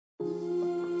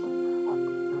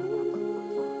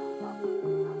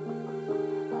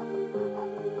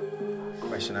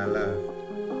question I love.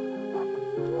 I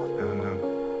don't know.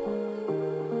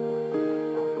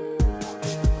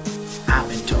 I've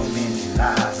been told many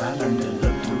lies. I learned to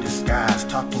look through the skies.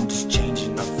 Talking just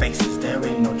changing our faces. There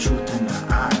ain't no truth in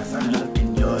our eyes. I look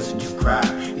in yours and you cry.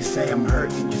 You say I'm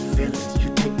hurting your feelings.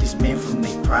 You take this man from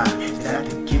their pride. Is that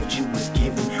the gift you was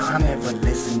given? I never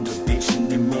listened to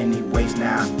bitching. In many ways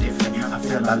now I'm different. I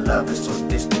feel our love is so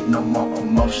distant. No more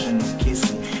emotional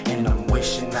kissing. And I'm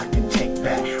wishing I can take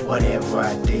back whatever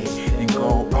I did and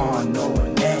go on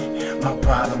knowing that my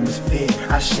problem is fear.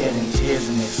 I shed in tears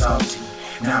and it's salty.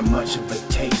 Not much of a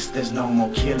taste. There's no more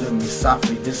killing me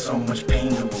softly. There's so much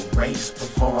pain to erase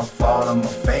before I fall on my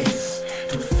face.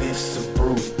 2 fists of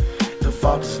brew. The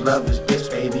fault is love is this,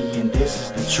 baby, and this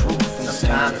is the truth.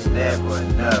 Sometimes it's never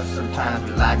enough. Sometimes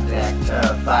we like to act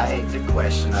tough. I hate the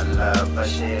question I love, but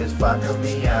shit is fucking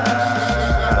me up.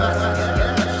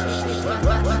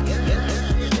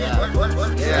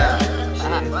 Yeah,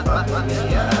 shit is fucking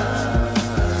me up.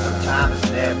 Sometimes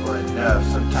it's never enough.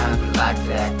 Sometimes we like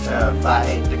to act tough. I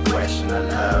hate the question I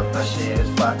love, but shit is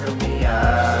fucking me up.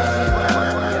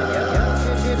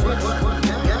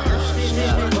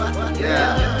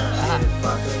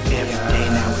 Every day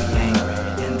now we angry,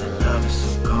 and the love is so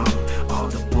gone. All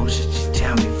the bullshit you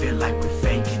tell me feel like we're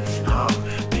faking it all.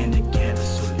 Been together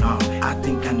so long, I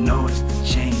think I know it's the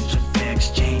change. A fair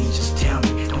exchange, just tell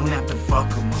me. Don't have to fuck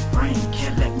with my brain.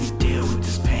 Can't let me deal with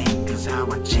this pain, cause how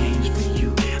I change for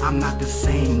you, I'm not the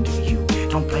same to you.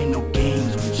 Don't play no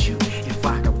games with you. If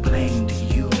I complain to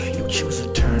you, you choose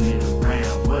to turn it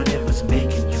around. Whatever's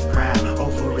making you proud,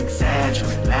 over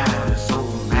exaggerate loud. It's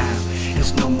over now.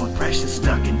 There's no more pressure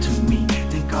stuck into me.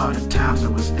 Think all the times I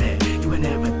was there, you were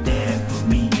never there for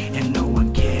me, and no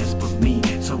one cares but me.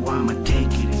 So I'ma take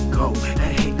it and go.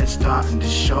 That hate that's starting to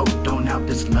show don't help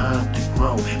this love to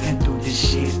grow. Been through this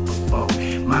shit before.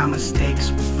 My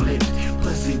mistakes were flipped.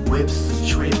 Pussy whips a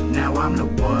trip. Now I'm the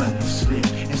one who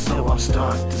slipped, and so I'll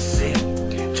start to sip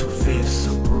 2 fifths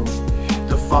of brew.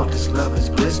 The fault is love is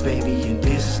bliss, baby, and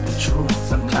this is the truth.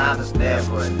 Sometimes it's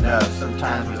never enough.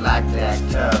 Sometimes we like to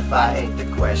act tough. I hate the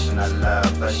question I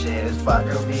love, but shit is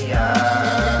fucking me up.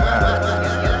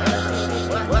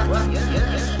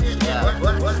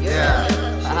 Yeah,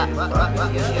 shit is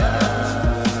fucking me up.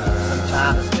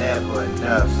 Sometimes it's never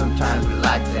enough. Sometimes we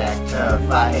like to act tough.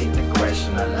 I hate the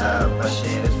question I love, but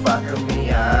shit is fucking me up.